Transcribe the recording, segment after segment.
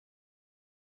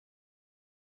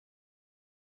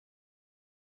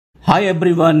Hi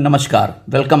everyone, Namaskar.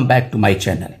 Welcome back to my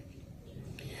channel.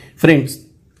 Friends,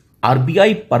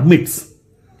 RBI permits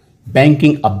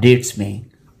banking updates में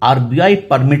RBI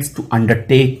permits to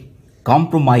undertake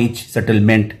compromise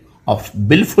settlement of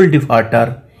willful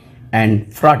defaulter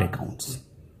and fraud accounts.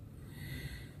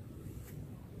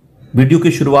 Video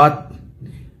की शुरुआत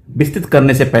विस्तृत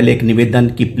करने से पहले एक निवेदन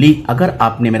कि प्लीज अगर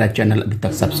आपने मेरा चैनल अभी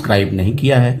तक सब्सक्राइब नहीं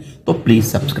किया है तो प्लीज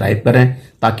सब्सक्राइब करें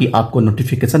ताकि आपको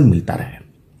नोटिफिकेशन मिलता रहे.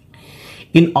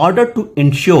 In order to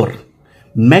ensure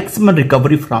maximum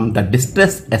recovery from the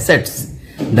distressed assets,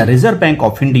 the Reserve Bank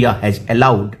of India has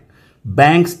allowed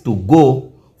banks to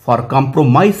go for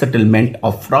compromise settlement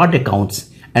of fraud accounts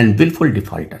and willful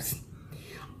defaulters.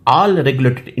 All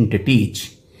regulated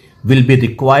entities will be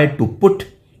required to put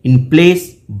in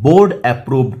place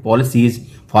board-approved policies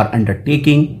for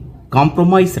undertaking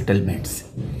compromise settlements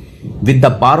with the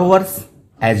borrowers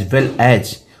as well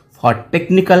as for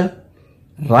technical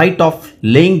right of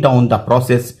laying down the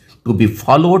process to be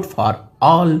followed for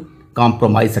all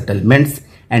compromise settlements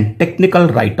and technical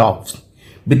write-offs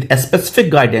with a specific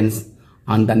guidance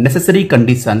on the necessary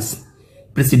conditions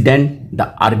precedent,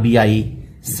 the RBI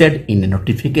said in a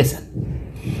notification.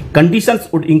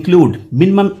 Conditions would include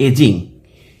minimum aging,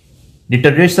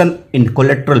 deterioration in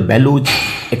collateral values,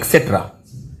 etc.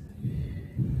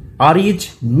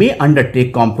 REs may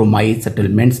undertake compromise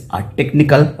settlements or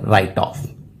technical write-off.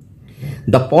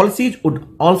 The policies would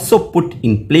also put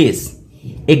in place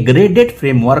a graded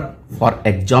framework for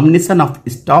examination of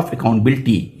staff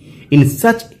accountability in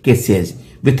such cases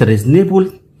with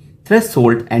reasonable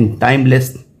threshold and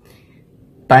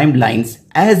timelines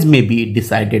as may be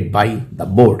decided by the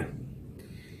board.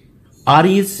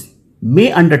 REs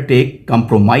may undertake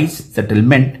compromise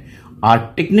settlement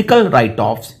or technical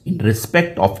write-offs in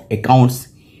respect of accounts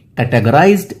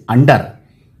categorized under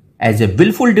as a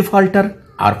willful defaulter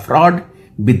or fraud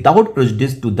without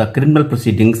prejudice to the criminal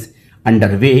proceedings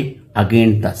underway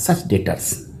against the such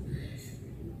debtors.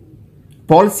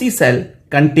 Policy shall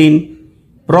contain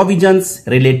provisions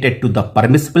related to the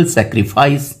permissible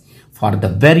sacrifice for the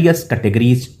various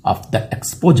categories of the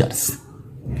exposures.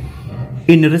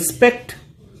 In respect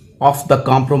of the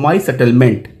compromise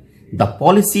settlement, the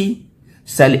policy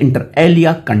shall inter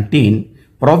alia contain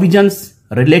provisions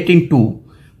relating to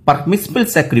permissible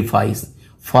sacrifice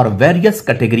for various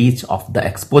categories of the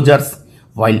exposures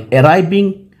while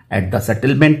arriving at the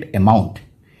settlement amount.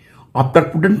 After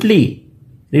prudently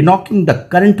reknowing the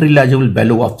current realizable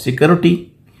value of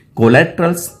security,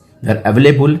 collaterals were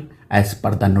available as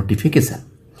per the notification.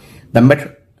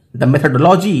 The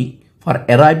methodology for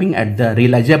arriving at the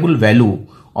realizable value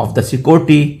of the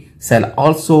security shall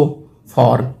also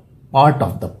form part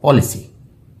of the policy.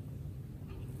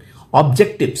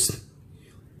 Objectives.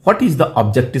 What is the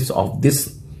objectives of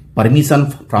this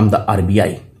permission from the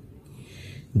RBI?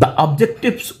 The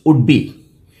objectives would be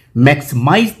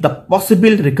maximize the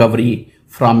possible recovery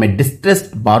from a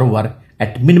distressed borrower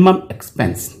at minimum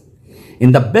expense.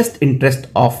 In the best interest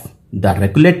of the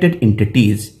regulated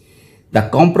entities, the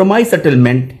compromise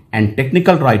settlement and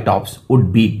technical write-offs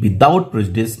would be without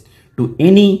prejudice to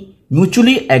any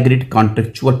mutually agreed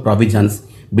contractual provisions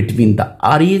between the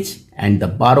REs and the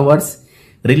borrowers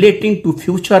relating to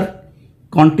future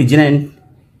contingent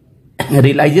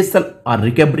realization or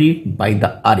recovery by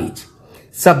the REs,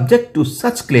 subject to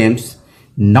such claims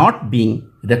not being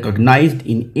recognized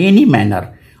in any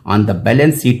manner on the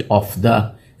balance sheet of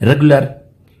the regular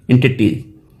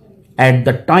entity at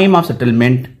the time of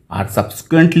settlement or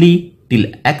subsequently till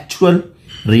actual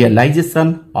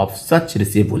realization of such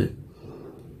receivable.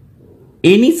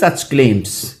 Any such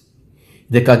claims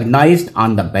recognized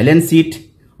on the balance sheet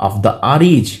of the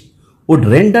REs would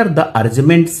render the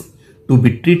arrangements to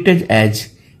be treated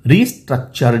as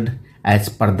restructured as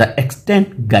per the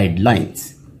extant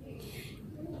guidelines.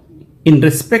 In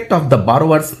respect of the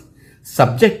borrowers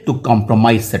subject to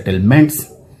compromise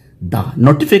settlements, the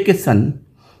notification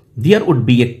there would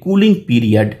be a cooling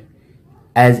period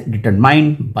as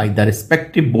determined by the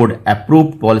respective board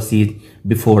approved policies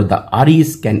before the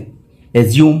REs can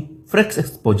assume fresh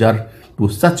exposure to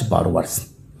such borrowers.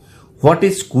 What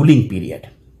is cooling period?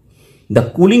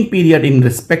 The cooling period in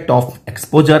respect of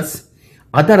exposures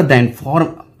other than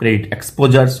farm credit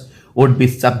exposures would be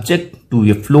subject to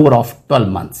a floor of 12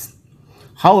 months.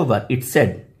 However, it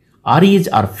said REs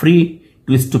are free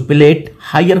to stipulate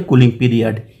higher cooling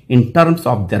period in terms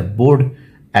of their board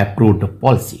approved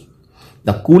policy.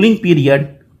 The cooling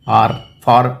period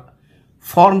for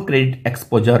farm credit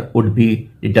exposure would be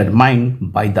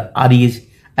determined by the REs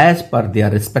as per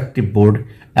their respective board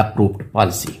approved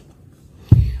policy.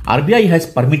 RBI has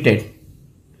permitted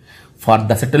for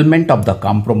the settlement of the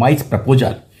compromise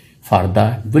proposal for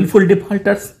the willful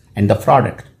defaulters and the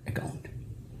fraud account.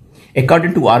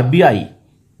 According to RBI,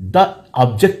 the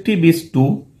objective is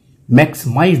to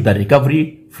maximize the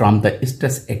recovery from the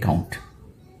stress account.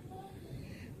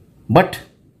 But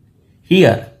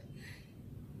here,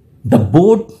 the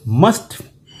board must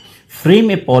frame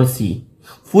a policy,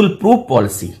 foolproof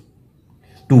policy,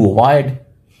 to avoid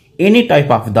any type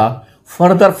of the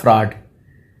further fraud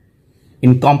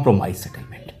in compromise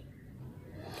settlement.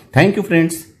 Thank you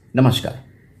friends. Namaskar.